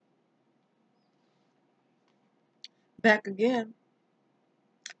Back again,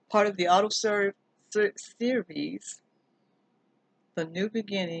 part of the auto serve series, The New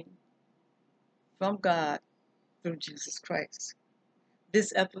Beginning from God through Jesus Christ.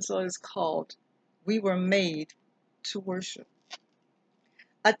 This episode is called We Were Made to Worship.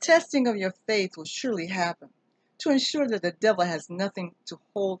 A testing of your faith will surely happen to ensure that the devil has nothing to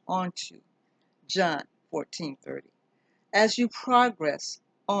hold on to. John 14:30. As you progress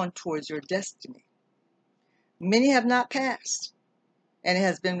on towards your destiny. Many have not passed, and it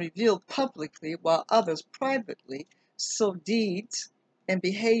has been revealed publicly while others privately, so deeds and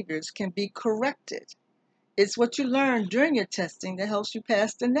behaviors can be corrected. It's what you learn during your testing that helps you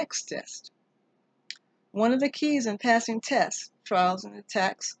pass the next test. One of the keys in passing tests, trials, and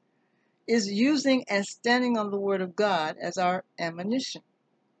attacks is using and standing on the Word of God as our ammunition.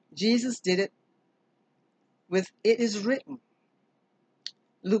 Jesus did it with "it is written,"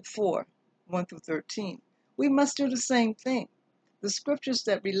 Luke 4:1-13. We must do the same thing. The scriptures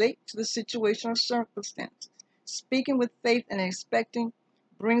that relate to the situation or circumstances. Speaking with faith and expecting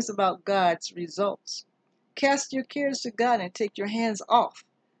brings about God's results. Cast your cares to God and take your hands off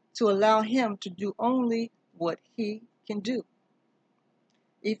to allow Him to do only what He can do.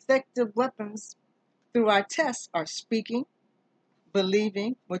 Effective weapons through our tests are speaking,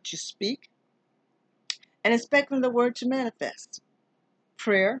 believing what you speak, and expecting the word to manifest.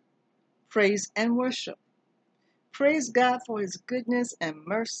 Prayer, praise, and worship. Praise God for His goodness and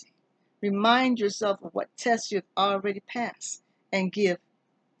mercy. Remind yourself of what tests you've already passed and give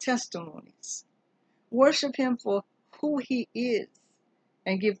testimonies. Worship Him for who He is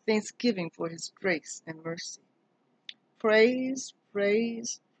and give thanksgiving for His grace and mercy. Praise,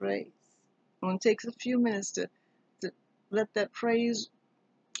 praise, praise. It only takes a few minutes to let that praise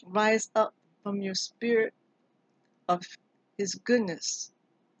rise up from your spirit of His goodness,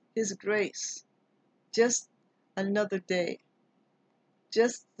 His grace. Just another day,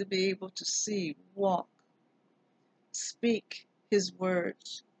 just to be able to see, walk, speak His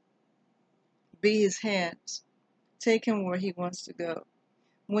words, be His hands, take Him where He wants to go.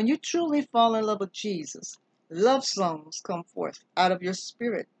 When you truly fall in love with Jesus, love songs come forth out of your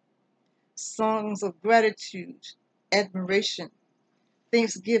spirit. Songs of gratitude, admiration,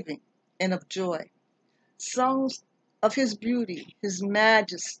 thanksgiving, and of joy. Songs of His beauty, His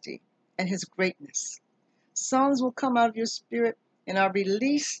majesty, and His greatness. Songs will come out of your spirit and are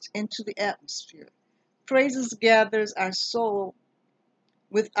released into the atmosphere. Praises gathers our soul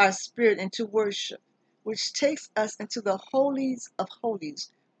with our spirit into worship, which takes us into the holies of holies,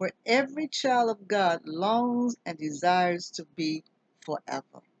 where every child of God longs and desires to be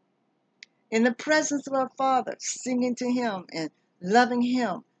forever. In the presence of our Father, singing to Him and loving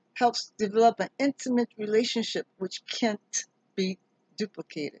Him helps develop an intimate relationship which can't be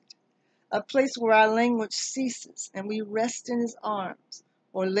duplicated. A place where our language ceases and we rest in His arms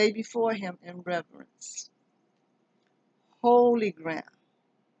or lay before Him in reverence. Holy ground,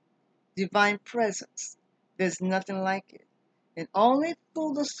 divine presence, there's nothing like it. And only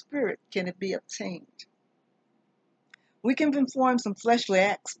through the Spirit can it be obtained. We can perform some fleshly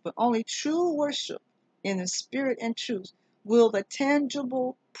acts, but only true worship in the Spirit and truth will the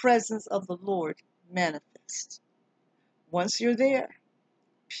tangible presence of the Lord manifest. Once you're there,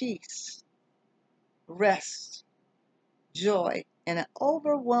 peace, rest, joy, and an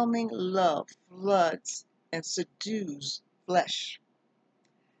overwhelming love floods and subdues flesh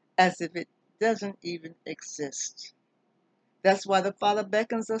as if it doesn't even exist. That's why the Father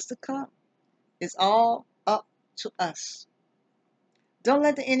beckons us to come. It's all up to us. Don't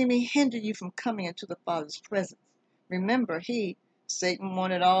let the enemy hinder you from coming into the Father's presence. Remember, Satan,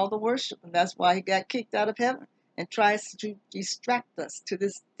 wanted all the worship, and that's why he got kicked out of heaven and tries to distract us to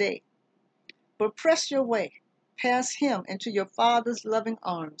this day. But press your way past him into your Father's loving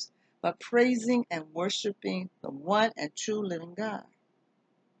arms by praising and worshiping the one and true living God.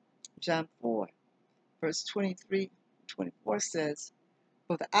 John 4, verse 23-24 says,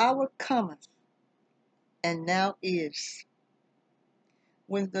 "For the hour cometh, and now is,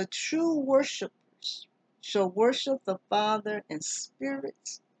 when the true worshipers shall worship the Father in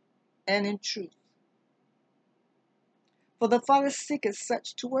spirit and in truth. For the Father seeketh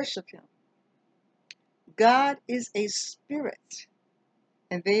such to worship Him. God is a spirit,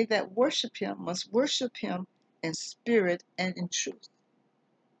 and they that worship Him must worship Him in spirit and in truth."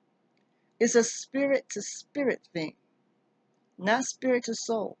 It's a spirit-to-spirit thing, not spirit to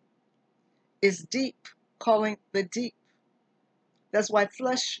soul. It's deep calling the deep. That's why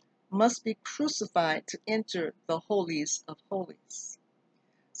flesh must be crucified to enter the holies of holies.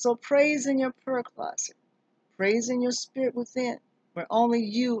 So praise in your prayer closet. Praise in your spirit within, where only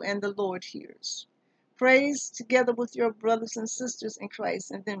you and the Lord hears. Praise together with your brothers and sisters in Christ,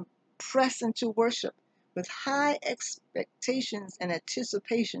 and then press into worship with high expectations and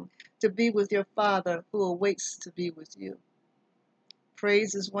anticipation to be with your Father who awaits to be with you.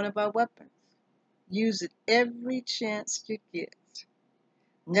 Praise is one of our weapons. Use it every chance you get.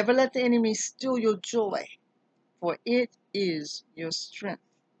 Never let the enemy steal your joy, for it is your strength.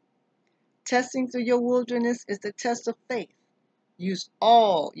 Testing through your wilderness is the test of faith. Use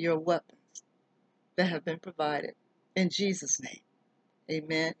all your weapons that have been provided. In Jesus' name,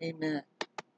 amen, amen.